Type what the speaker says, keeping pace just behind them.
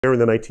there in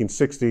the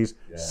 1960s,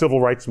 civil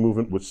rights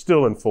movement was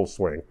still in full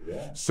swing.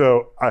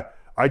 So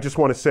I just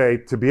want to say,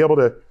 to be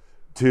able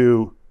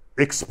to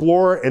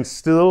explore and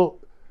still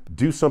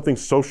do something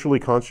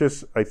socially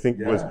conscious, I think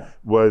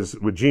was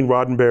with Gene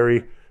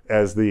Roddenberry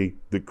as the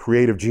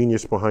creative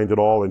genius behind it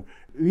all. And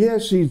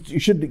yes, he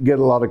should get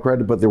a lot of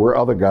credit, but there were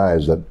other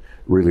guys that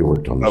really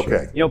worked on the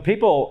show. You know,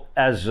 people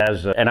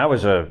and I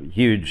was a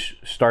huge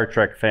Star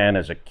Trek fan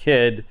as a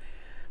kid.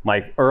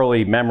 My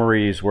early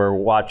memories were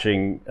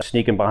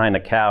sneaking behind the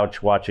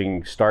couch,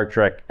 watching Star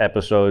Trek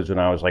episodes when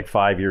I was like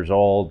 5 years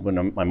old,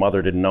 when my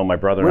mother didn't know my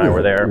brother and I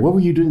were there. What were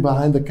you doing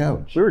behind the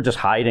couch? We were just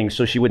hiding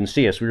so she wouldn't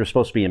see us. We were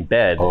supposed to be in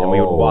bed, and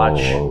we would watch,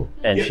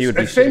 and she would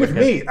be same with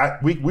me.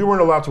 We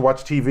weren't allowed to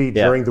watch TV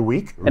during the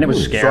week. And it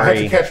was scary. So I had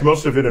to catch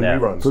most of it in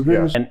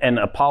reruns. And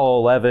Apollo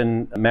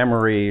 11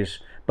 memories.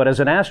 But as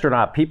an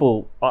astronaut,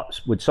 people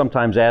would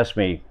sometimes ask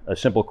me a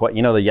simple question,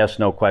 you know, the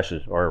yes-no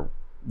question, or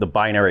the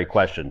binary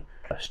question.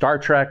 Star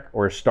Trek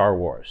or Star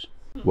Wars?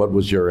 What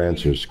was your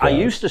answer, Scott? I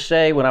used to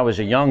say when I was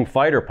a young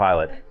fighter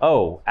pilot,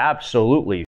 oh, absolutely.